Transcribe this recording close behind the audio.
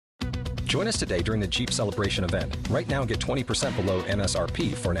Join us today during the Jeep Celebration event. Right now, get 20% below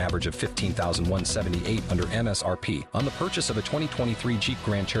MSRP for an average of $15,178 under MSRP on the purchase of a 2023 Jeep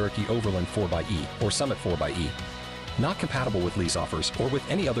Grand Cherokee Overland 4xE or Summit 4xE. Not compatible with lease offers or with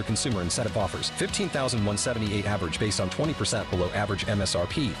any other consumer incentive offers. $15,178 average based on 20% below average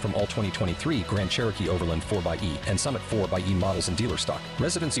MSRP from all 2023 Grand Cherokee Overland 4xE and Summit 4xE models in dealer stock.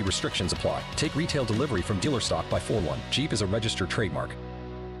 Residency restrictions apply. Take retail delivery from dealer stock by 4/1. Jeep is a registered trademark.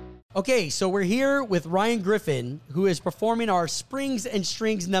 Okay, so we're here with Ryan Griffin, who is performing our Springs and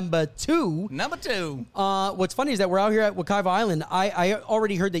Strings number 2. Number 2. What's funny is that we're out here at Wekiva Island. I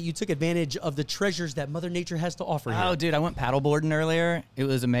already heard that you took advantage of the treasures that Mother Nature has to offer here. Oh, dude, I went paddleboarding earlier. It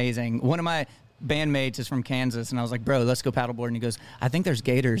was amazing. One of my bandmates is from Kansas, and I was like, bro, let's go paddleboard. And he goes, I think there's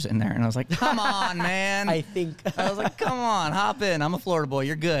gators in there. And I was like, come on, man. I was like, come on, hop in. I'm a Florida boy.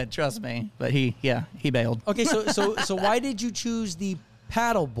 You're good. Trust me. But he bailed. Okay, so why did you choose the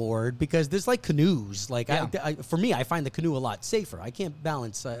paddleboard? Because there's like canoes. Like for me, I find the canoe a lot safer. I can't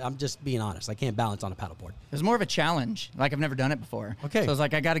balance. I'm just being honest. I can't balance on a paddleboard. It was more of a challenge. Like I've never done it before. Okay. So I was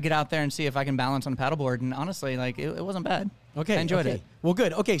like, I got to get out there and see if I can balance on a paddleboard. And honestly, like it wasn't bad. Okay. I enjoyed it. Well,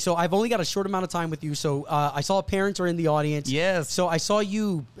 good. Okay. So I've only got a short amount of time with you. So I saw parents are in the audience. Yes. So I saw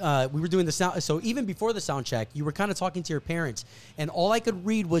you, we were doing the sound. So even before the sound check, you were kind of talking to your parents, and all I could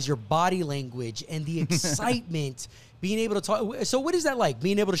read was your body language and the excitement being able to talk. So what is that like?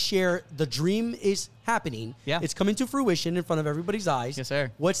 Being able to share the dream is happening. Yeah. It's coming to fruition in front of everybody's eyes. Yes,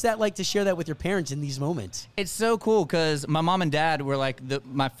 sir. What's that like to share that with your parents in these moments? It's so cool because my mom and dad were like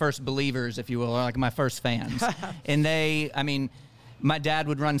my first believers, if you will, or like my first fans. And my dad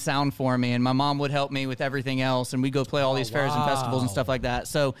would run sound for me, and my mom would help me with everything else, and we'd go play all these fairs and festivals and stuff like that.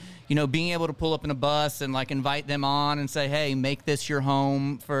 So, being able to pull up in a bus and like invite them on and say, hey, make this your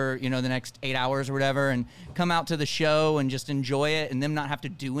home for, the next 8 hours or whatever, and come out to the show and just enjoy it, and them not have to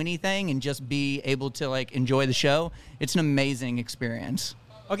do anything and just be able to like enjoy the show. It's an amazing experience.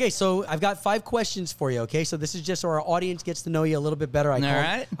 Okay, so I've got 5 questions for you, okay? So this is just so our audience gets to know you a little bit better.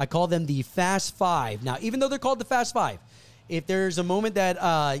 I call them the Fast 5. Now, even though they're called the Fast 5, if there's a moment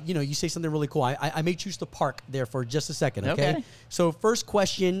that, you say something really cool, I may choose to park there for just a second, okay? So first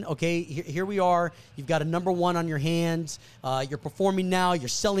question, okay, here we are. You've got a number 1 on your hands. You're performing now. You're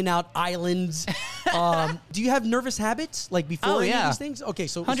selling out islands. Do you have nervous habits, like before any of these things? Okay,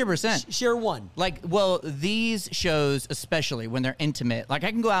 so 100%. Share one. Like, these shows, especially when they're intimate, like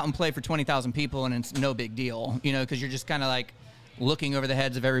I can go out and play for 20,000 people and it's no big deal, because you're just kind of like looking over the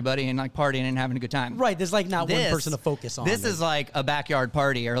heads of everybody and like partying and having a good time. Right. There's like not one person to focus on. This is like a backyard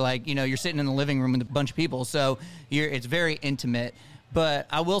party, or like, you're sitting in the living room with a bunch of people. So it's very intimate. But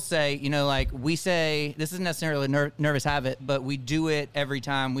I will say, like we say, this isn't necessarily a nervous habit, but we do it every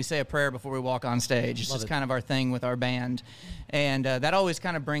time. We say a prayer before we walk on stage. It's just kind of our thing with our band. And that always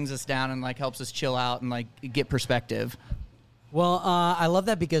kind of brings us down and like helps us chill out and like get perspective. Well, I love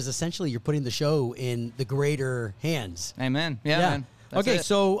that because essentially you're putting the show in the greater hands. Amen. Yeah. Man. Okay,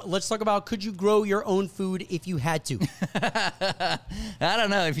 so let's talk about, could you grow your own food if you had to? I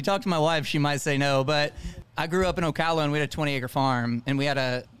don't know. If you talk to my wife, she might say no. But I grew up in Ocala, and we had a 20-acre farm, and we had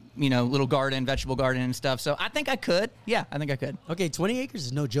a little garden, vegetable garden and stuff. So I think I could. Yeah, I think I could. Okay, 20 acres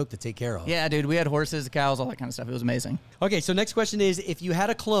is no joke to take care of. Yeah, dude. We had horses, cows, all that kind of stuff. It was amazing. Okay, so next question is, if you had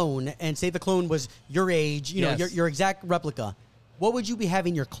a clone, and say the clone was your age, your exact replica, what would you be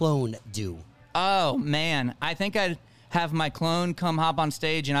having your clone do? Oh, man. I think I'd have my clone come hop on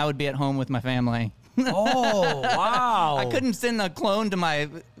stage, and I would be at home with my family. Oh, wow. I couldn't send a clone to my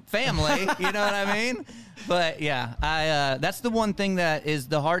family, you know what I mean? But yeah, that's the one thing that is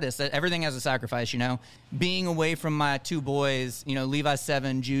the hardest. Everything has a sacrifice, Being away from my 2 boys, Levi's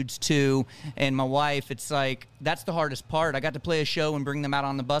 7, Jude's 2, and my wife, it's like, that's the hardest part. I got to play a show and bring them out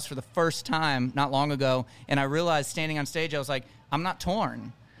on the bus for the first time not long ago, and I realized standing on stage, I was like, I'm not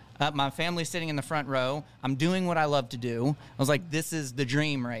torn. My family's sitting in the front row. I'm doing what I love to do. I was like, this is the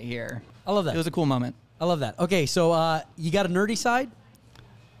dream right here. I love that. It was a cool moment. I love that. Okay, so you got a nerdy side?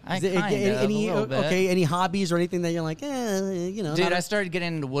 Any hobbies or anything that you're like, Dude, I started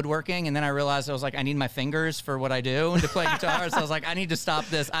getting into woodworking, and then I realized I was like, I need my fingers for what I do to play guitar. So I was like, I need to stop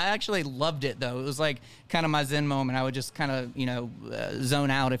this. I actually loved it, though. It was like kind of my zen moment. I would just kind of, zone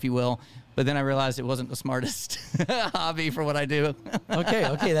out, if you will. But then I realized it wasn't the smartest hobby for what I do.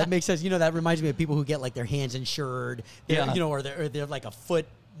 Okay, that makes sense. That reminds me of people who get like their hands insured, or they're like a foot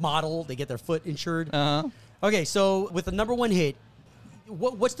model. They get their foot insured. Okay, so with the number 1 hit,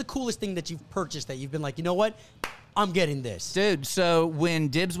 what's the coolest thing that you've purchased that you've been like, you know what? I'm getting this. Dude, so when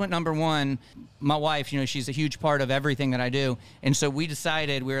Dibs went number 1, my wife, she's a huge part of everything that I do. And so we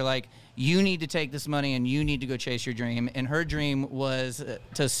decided, we were like, you need to take this money and you need to go chase your dream. And her dream was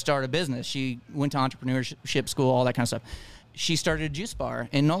to start a business. She went to entrepreneurship school, all that kind of stuff. She started a juice bar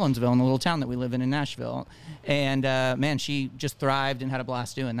in Nolensville, in the little town that we live in Nashville. And, man, she just thrived and had a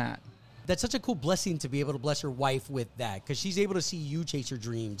blast doing that. That's such a cool blessing to be able to bless your wife with that, because she's able to see you chase your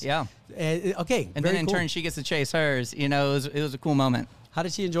dreams. Yeah. Okay. And then in turn, she gets to chase hers. You know, it was a cool moment. How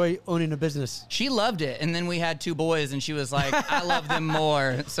did she enjoy owning a business? She loved it. And then we had 2 boys, and she was like, I love them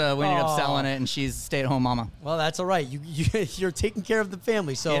more. So we ended up selling it, and she's a stay-at-home mama. Well, that's all right. You're taking care of the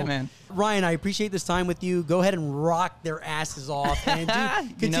family. So, yeah, man. Ryan, I appreciate this time with you. Go ahead and rock their asses off. And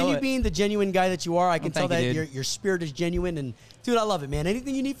dude, continue being the genuine guy that you are. I can tell that your spirit is genuine. And, dude, I love it, man.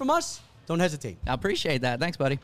 Anything you need from us, don't hesitate. I appreciate that. Thanks, buddy.